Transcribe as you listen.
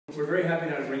we're very happy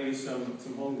now to bring you some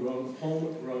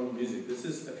homegrown music. This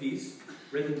is a piece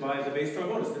written by the bass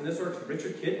trombonist in this orchestra,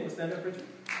 Richard Kidd. Want to stand up, Richard?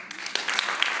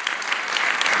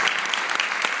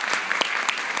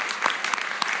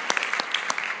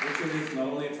 Richard is not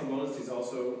only a trombonist, he's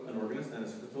also an organist and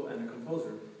a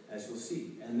composer, as you'll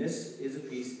see. And this is a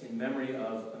piece in memory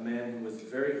of a man who was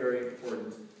very, very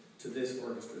important to this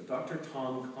orchestra, Dr.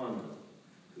 Tom Condon,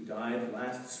 who died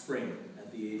last spring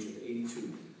at the age of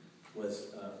 82.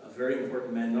 Was a very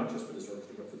important man, not just for this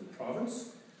orchestra, but for the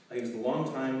province. He was the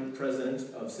longtime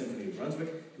president of Symphony of Brunswick.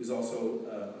 He was also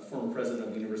a former president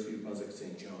of the University of Brunswick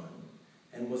St. John,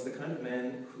 and was the kind of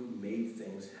man who made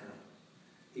things happen.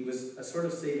 He was a sort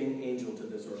of saving angel to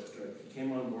this orchestra. He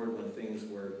came on board when things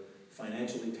were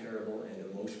financially terrible and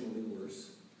emotionally worse,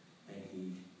 and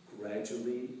he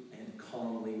gradually and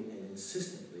calmly and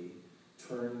insistently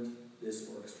turned this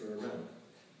orchestra around.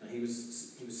 Now, he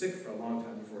was sick for a long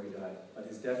time before he died, but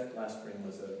his death last spring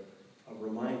was a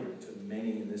reminder to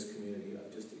many in this community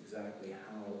of just exactly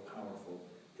how powerful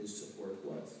his support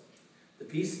was. The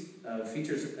piece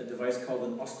features a device called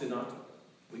an ostinato,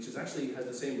 which actually has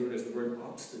the same root as the word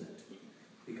obstinate,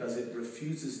 because it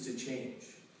refuses to change.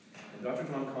 And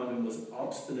Dr. Tom Condon was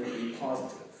obstinately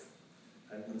positive.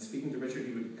 When speaking to Richard,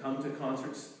 he would come to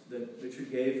concerts that Richard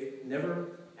gave,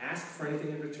 never ask for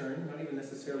anything in return, not even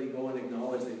necessarily go and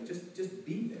acknowledge that, just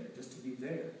be there, just to be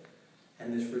there.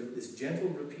 And this gentle,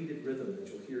 repeated rhythm that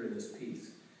you'll hear in this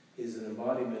piece is an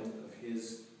embodiment of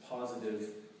his positive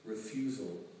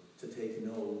refusal to take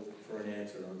no for an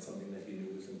answer on something that he knew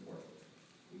was important.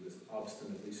 He was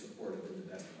obstinately supportive in the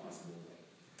best possible way.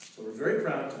 So we're very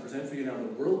proud to present for you now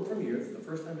the world premiere, for the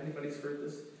first time anybody's heard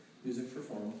this music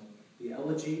performed, the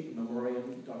Elegy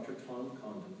Memoriam Dr. Tom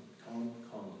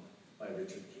Condon by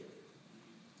Richard Kidd.